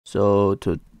So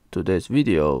to today's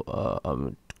video,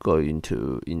 I'm going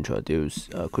to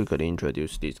quickly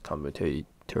introduce this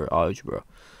commutator algebra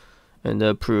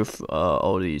and prove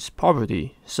all these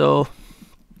property. So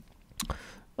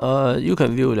you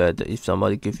can view that if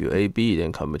somebody gives you AB,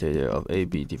 then commutator of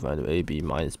AB divided by AB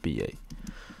minus BA.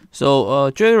 So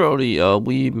generally,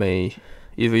 we may,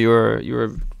 if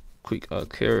you're quick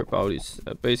care about this,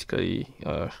 basically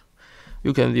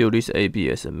you can view this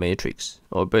AB as a matrix,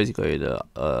 or basically the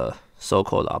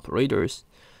so-called operators.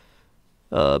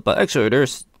 But actually,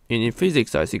 in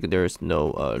physics, I think there's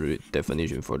no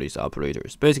definition for these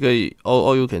operators. Basically,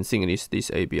 all you can think is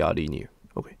this AB are linear.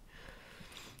 Okay.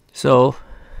 So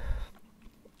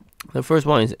the first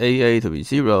one is AA to be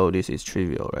 0. This is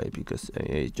trivial, right? Because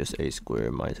AA is just A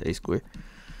squared minus A squared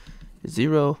is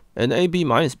 0, and AB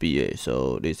minus BA.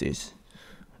 So this is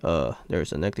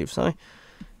there's a negative sign.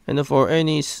 And for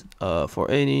any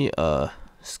scalar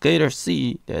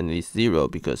C, then it's 0,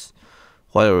 because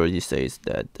what I already says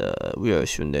that we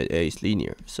assume that A is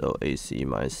linear. So AC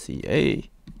minus CA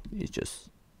is just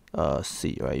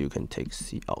C, right? You can take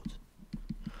C out.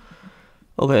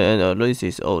 Okay, and this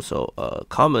is also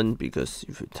common, because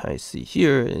if you type C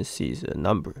here, and C is a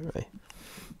number, right?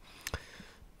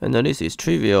 And then this is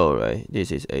trivial, right?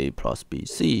 This is A plus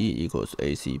BC equals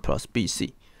AC plus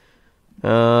BC.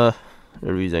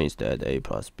 The reason is that A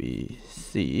plus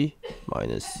BC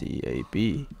minus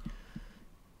CAB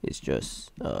is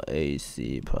just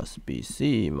AC plus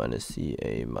BC minus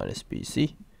CA minus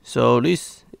BC. So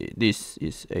this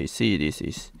is AC, this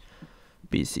is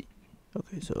BC.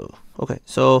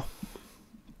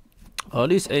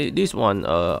 This one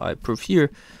I prove here.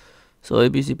 So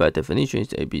ABC by definition is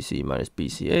ABC minus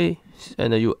BCA,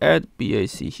 and you add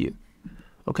BAC here.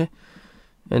 Okay.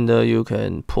 And you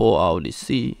can pull out the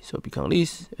C, so become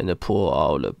this, and pull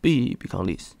out the B, become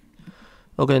this.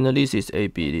 Okay, and this is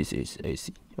AB, this is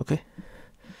AC. Okay,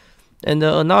 and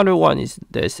another one is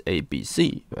that's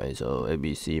ABC, right? So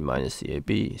ABC minus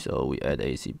CAB, so we add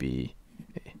ACB,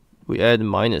 we add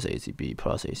minus ACB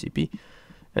plus ACB,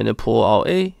 and pull out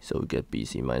A, so we get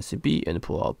BC minus CB, and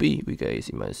pull out B, we get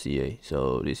AC minus CA.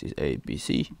 So this is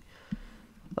ABC,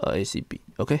 ACB.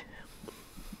 Okay.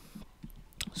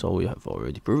 So we have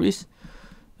already proved this,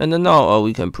 and then now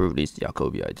we can prove this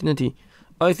Jacobi identity.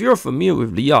 If you're familiar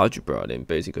with Lie algebra, then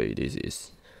basically this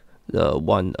is the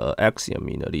one axiom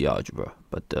in the Lie algebra.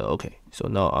 But okay, so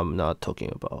now I will not talk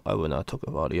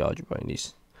about Lie algebra in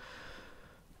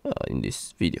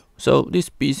this video. So this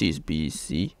BC is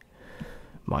BC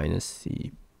minus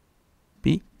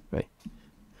CB, right?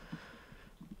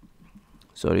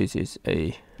 So this is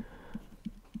A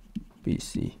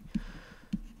BC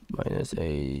minus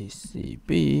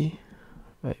ACB,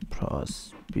 right,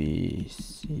 plus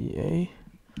BCA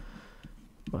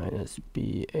minus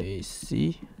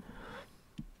BAC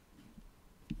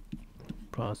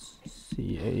plus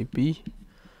CAB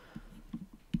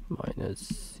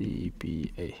minus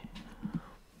CBA.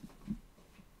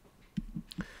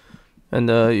 And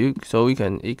so we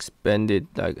can expand it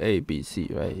like ABC,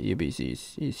 right? ABC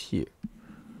is here.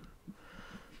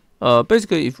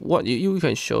 Basically, if what you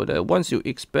can show that once you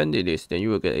expanded this, then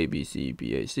you will get ABC,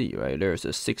 BAC, right? There's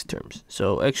 6 terms.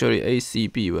 So actually,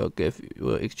 ACB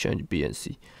will exchange B and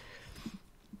C,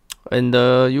 and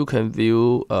you can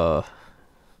view.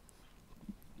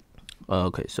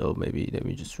 Okay, so maybe let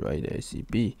me just write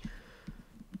ACB.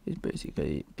 It's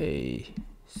basically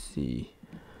ACB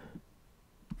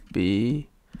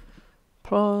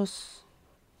plus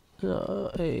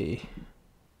A.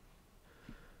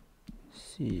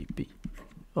 CB.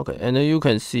 Okay, and then you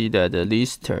can see that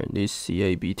these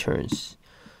CAB terms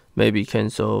may be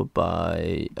cancelled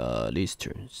by these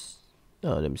terms.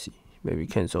 Let me see. Maybe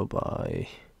cancelled by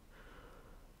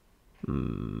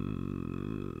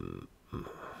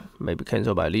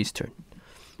this term.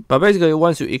 But basically,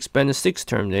 once you expand the 6th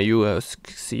term, then you will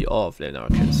see all of them are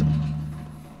cancelled.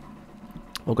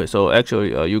 Okay, so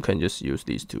actually, you can just use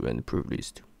these two and prove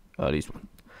these two. This one.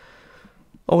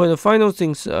 Okay, the final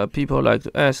things people like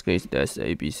to ask is that's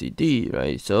ABCD,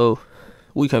 right? So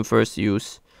we can first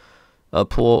use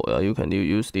you can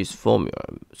use this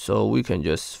formula. So we can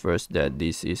just first that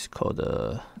this is called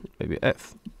maybe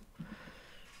F.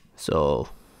 So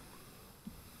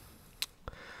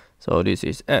this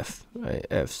is F, right?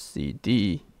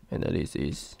 FCD, and then this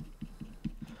is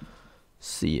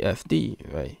CFD,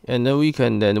 right? And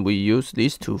then we use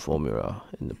these two formula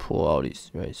and pull out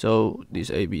this, right? So this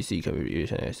ABC can be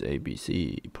written as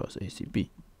ABC plus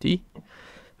ACBD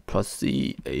plus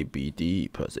CABD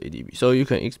plus ADB. So you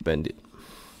can expand it,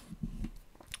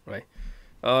 right?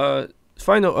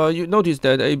 Final, you notice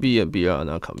that A, B, and B are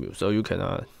not commute, so you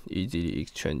cannot easily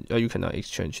exchange. You cannot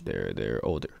exchange their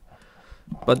order.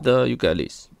 But you get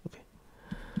this. Okay.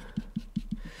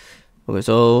 Okay,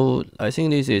 so I think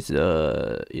this is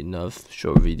enough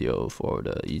short video for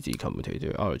the easy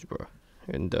commutator algebra,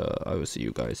 and I will see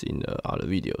you guys in other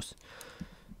videos.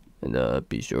 And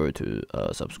be sure to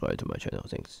subscribe to my channel.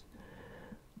 Thanks.